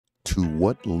To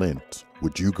what lengths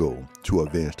would you go to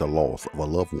avenge the loss of a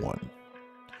loved one?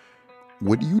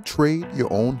 Would you trade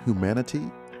your own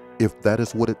humanity if that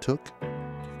is what it took?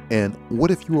 And what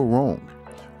if you were wrong?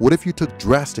 What if you took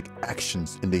drastic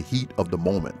actions in the heat of the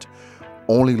moment,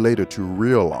 only later to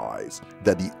realize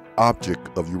that the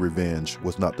object of your revenge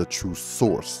was not the true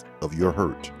source of your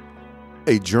hurt?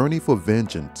 A journey for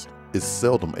vengeance is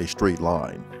seldom a straight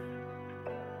line.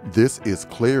 This is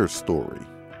Claire's story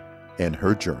and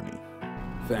her journey.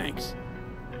 Thanks.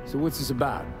 So what's this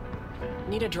about?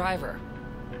 Need a driver.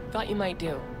 Thought you might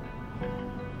do.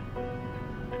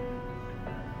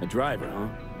 A driver, huh?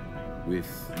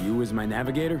 With you as my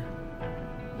navigator?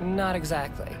 Not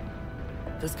exactly.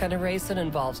 This kind of racing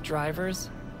involves drivers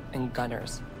and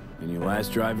gunners. And your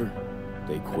last driver?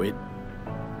 They quit?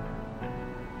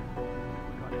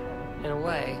 In a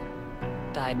way,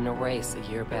 died in a race a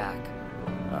year back.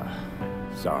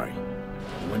 Sorry.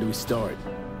 When do we start?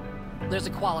 There's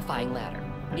a qualifying ladder.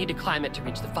 Need to climb it to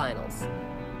reach the finals.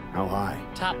 How high?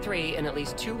 Top 3 in at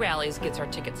least 2 rallies gets our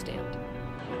ticket stamped.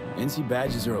 NC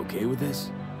badges are okay with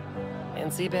this?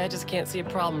 NC badges can't see a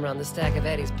problem around the stack of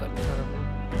Eddies put in front of them.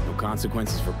 No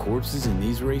consequences for corpses in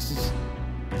these races?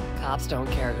 Cops don't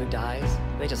care who dies.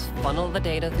 They just funnel the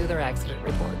data through their accident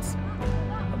reports.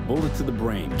 A bullet to the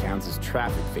brain counts as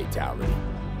traffic fatality.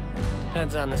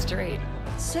 Depends on the street.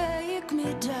 Take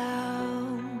me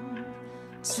down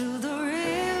to the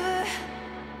river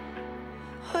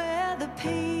where the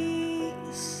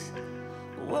peace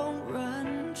won't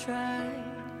run dry.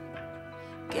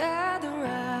 Gather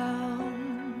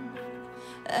round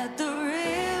at the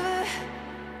river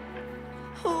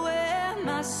where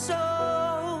my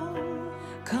soul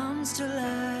comes to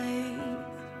life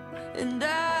and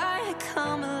I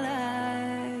come alive.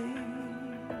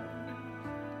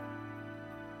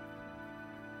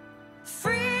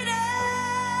 Freedom,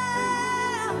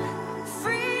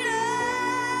 freedom,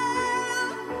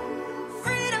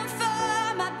 freedom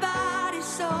for my body,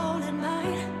 soul, and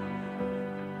mind.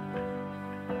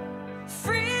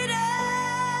 Freedom,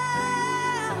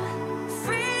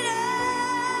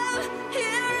 freedom,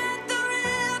 here at the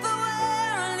river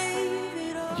where I leave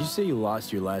it all. Did you say you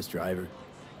lost your last driver?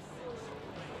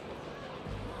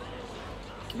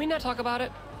 Can we not talk about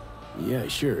it? Yeah,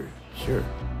 sure. Here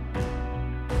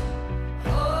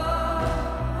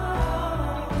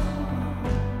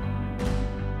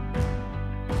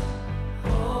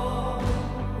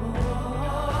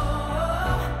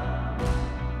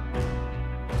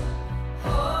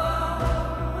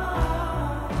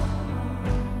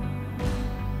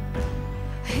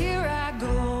I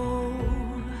go,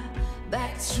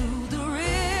 back to the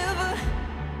river,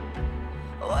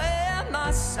 where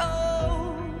my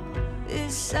soul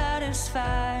is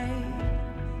satisfied.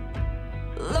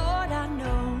 Lord, I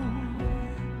know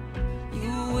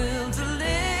you will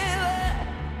deliver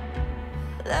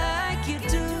like you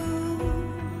do.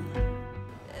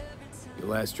 Your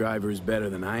last driver is better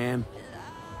than I am?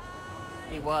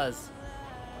 He was.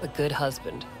 A good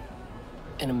husband.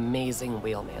 An amazing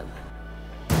wheelman.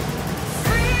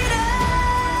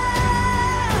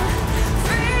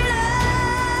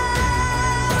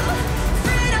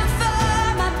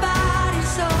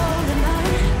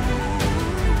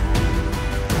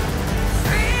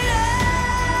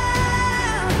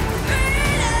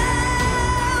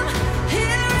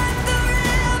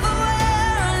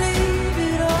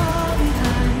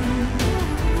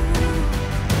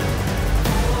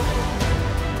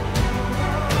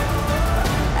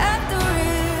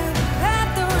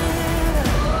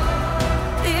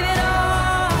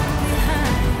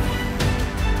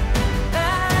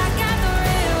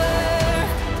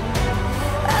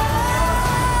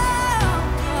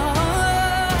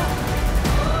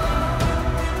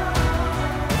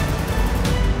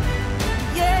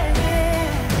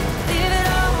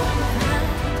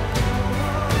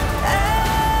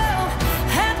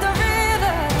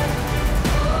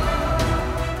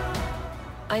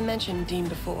 I mentioned Dean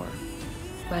before.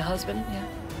 My husband, yeah,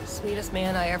 sweetest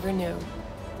man I ever knew.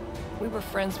 We were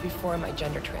friends before my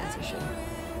gender transition.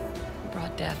 He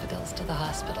brought daffodils to the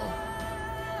hospital.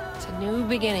 To new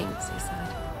beginnings, he said.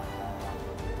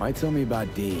 Why tell me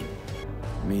about Dean?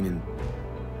 Meaning,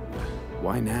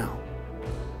 why now?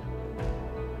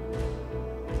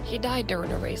 He died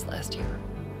during a race last year.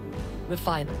 The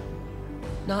final.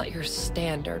 Not your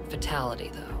standard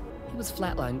fatality, though. He was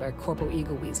flatlined by a Corporal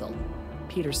Eagle Weasel.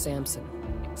 Peter Sampson.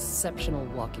 Exceptional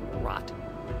walking rot.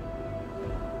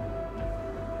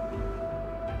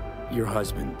 Your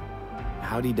husband.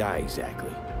 How'd he die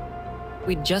exactly?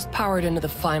 We'd just powered into the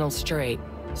final straight.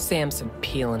 Sampson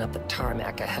peeling up the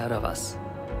tarmac ahead of us.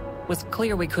 It was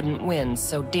clear we couldn't win,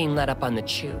 so Dean let up on the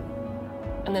chew.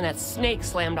 And then that snake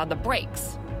slammed on the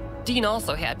brakes. Dean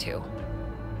also had to.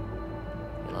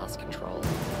 He lost control.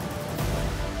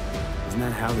 Isn't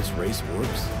that how this race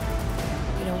works?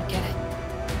 You don't get it.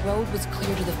 The road was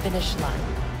clear to the finish line.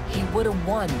 He would have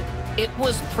won. It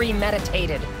was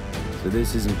premeditated. So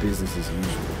this isn't business as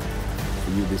usual.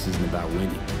 For you, this isn't about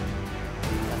winning.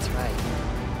 That's right.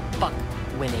 Fuck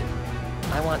winning.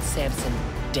 I want Samson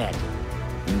dead.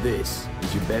 And this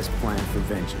is your best plan for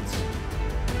vengeance.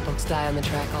 Folks die on the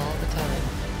track all the time.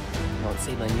 Don't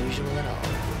seem unusual at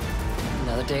all.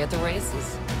 Another day at the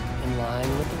races, in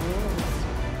line with the rules.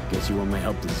 Guess you want my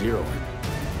help to zero him.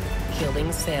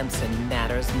 Killing Samson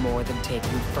matters more than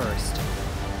taking first.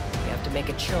 You have to make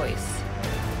a choice.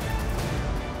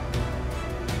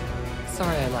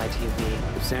 Sorry I lied to you, B.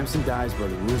 If Samson dies by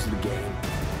the rules of the game,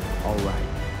 all right.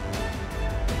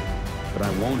 But I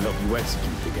won't help you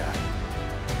execute the guy.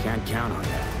 Can't count on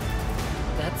that.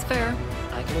 That's fair.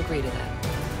 I can agree to that.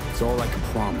 It's all I can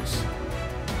promise.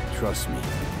 Trust me.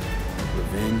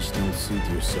 Revenge don't soothe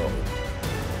your soul.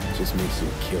 It just makes you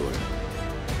a killer.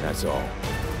 That's all.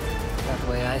 Not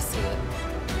the way I see it.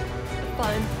 But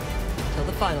fine. Till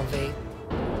the final, V.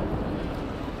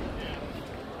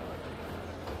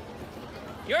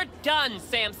 You're done,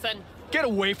 Samson. Get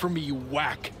away from me, you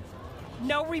whack.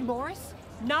 No remorse?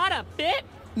 Not a bit?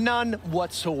 None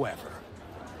whatsoever.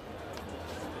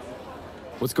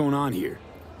 What's going on here?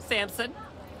 Samson,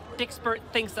 Dickspert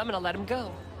thinks I'm gonna let him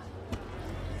go.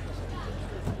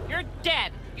 You're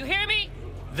dead. You hear me?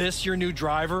 This your new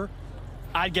driver?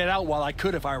 I'd get out while I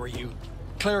could if I were you.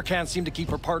 Claire can't seem to keep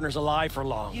her partners alive for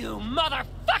long. You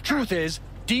motherfucker! Truth is,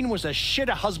 Dean was as shit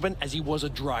a husband as he was a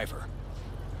driver.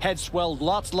 Head swelled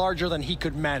lots larger than he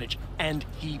could manage, and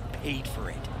he paid for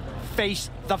it.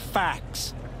 Face the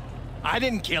facts. I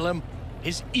didn't kill him.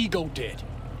 His ego did.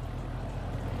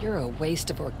 You're a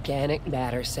waste of organic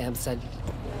matter, Samson.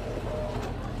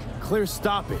 Claire,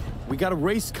 stop it. We got a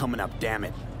race coming up, damn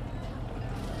it.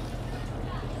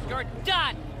 You're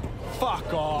done!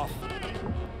 Fuck off.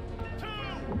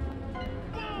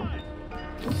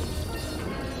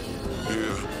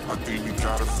 I think we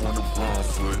got it from the wrong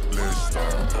foot, let's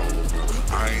start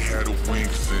over. I ain't had a wink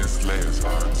since last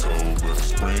October.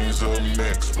 Springs up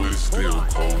next, but it's still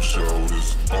cold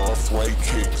shoulders. Off-white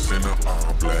kicks in an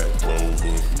all-black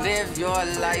Rover. Live your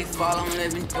life, all I'm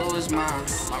living through is mine.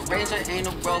 My Ranger ain't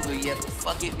a Rover yet, but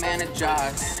fuck it, man, it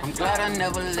drives. I'm glad I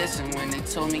never listened when they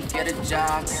told me get a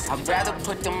job. I'd rather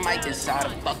put the mic inside a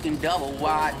fucking double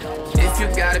wide. If you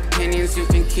got opinions, you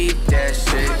can keep that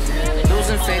shit.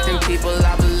 Losing faith in people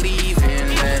I believe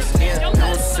in less.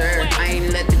 No sir, I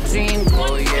ain't let the dream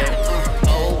go yet.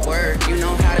 Oh word, you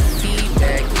know how to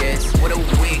feedback, yes. What a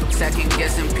week, second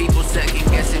guessing people, second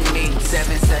guessing me.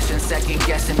 7 sessions, second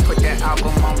guessing, put that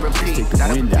album on repeat.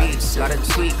 Lot of beats, lot of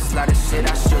tweaks, lot of shit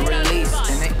I should release.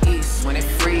 In the east, when it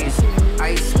freeze,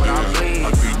 ice when I bleed.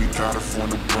 I think we got it from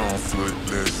the wrong foot,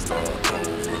 let's start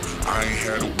over. I ain't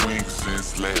had a wink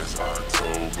since last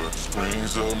October.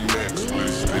 Springs up next, but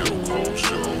it's still cold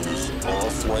shoulders.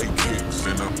 Off-white kicks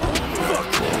in an all-black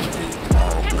Rover.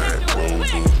 All-black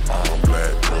Rover,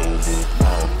 all-black Rover,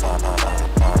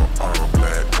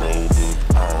 all-black Rover,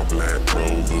 all-black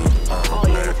Rover, All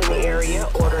units in the area,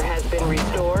 order has been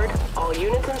restored. All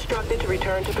units instructed to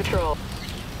return to patrol.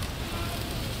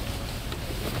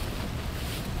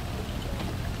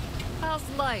 How's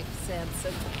life,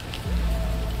 Samson?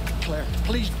 Claire,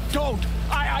 please don't.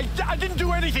 I didn't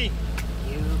do anything.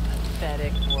 You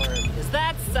pathetic worm. Is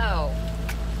that so?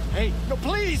 Hey, no,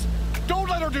 please, don't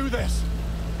let her do this.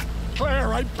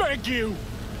 Claire, I beg you.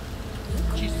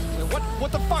 Jesus,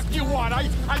 what the fuck do you want? I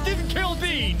didn't kill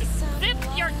Dean. Zip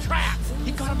your trap!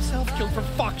 He got himself killed, for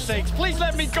fuck's sakes. Please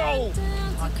let me go.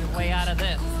 Talk your way out of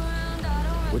this.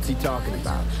 What's he talking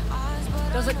about?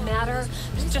 Doesn't matter.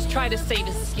 He's just trying to save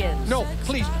his skin. No,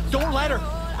 please, don't let her.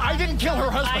 I didn't kill her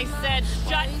I husband. said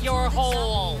shut your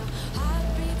hole.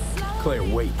 Claire,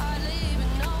 wait.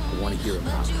 I want to hear him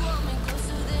out.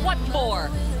 What for?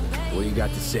 What do you got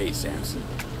to say, Samson?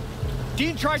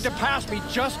 Dean tried to pass me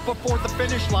just before the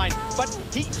finish line, but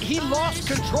he lost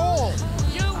control.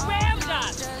 You rammed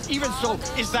us! Even so,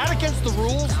 is that against the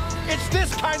rules? It's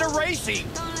this kind of racing.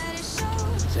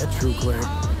 Is that true, Claire?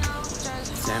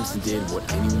 Samson did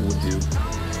what anyone would do.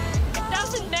 It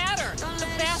doesn't matter. The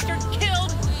bastard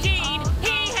killed Dean.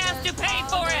 He has to pay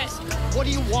for it. What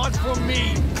do you want from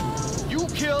me? You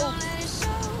killed,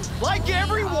 like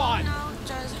everyone.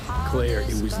 Claire,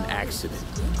 it was an accident.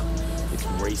 It's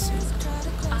racing.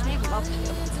 I loved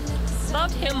him.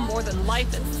 Loved him more than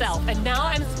life itself. And now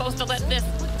I'm supposed to let this...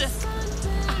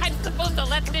 I'd supposed to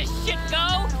let this shit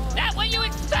go? That what you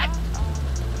expect?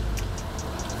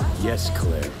 Yes,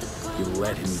 Claire. You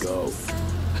let him go.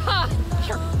 Ha!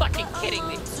 You're fucking kidding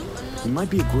me. He might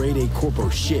be a grade A corpo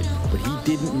shit, but he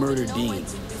didn't murder Dean. And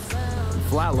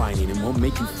flatlining him won't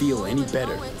make him feel any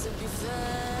better.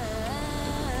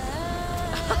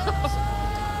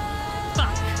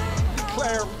 Fuck.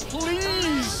 Claire,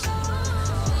 please!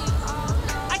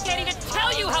 I can't even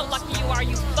tell you how lucky you are,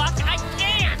 you fuck! I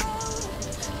can't!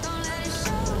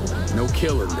 No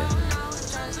killing then.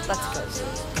 Let's go,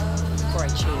 before I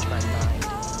change my mind.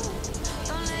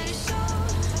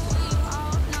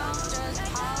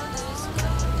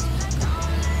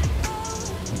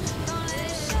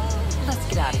 Let's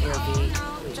get out of here, V.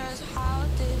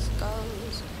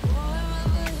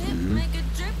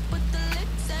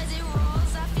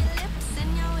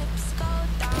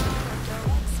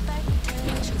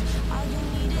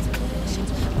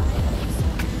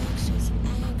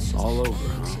 All over,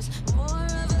 huh?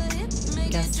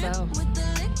 Guess so.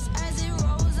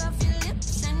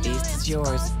 Beast is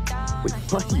yours. Wait,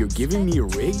 what? You're giving me a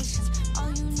rig?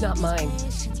 It's not mine.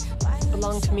 It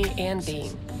belonged to me and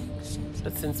Dean.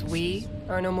 But since we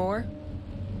are no more...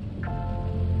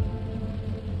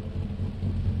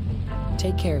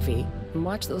 Take care, V, and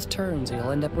watch those turns or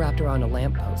you'll end up wrapped around a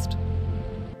lamppost.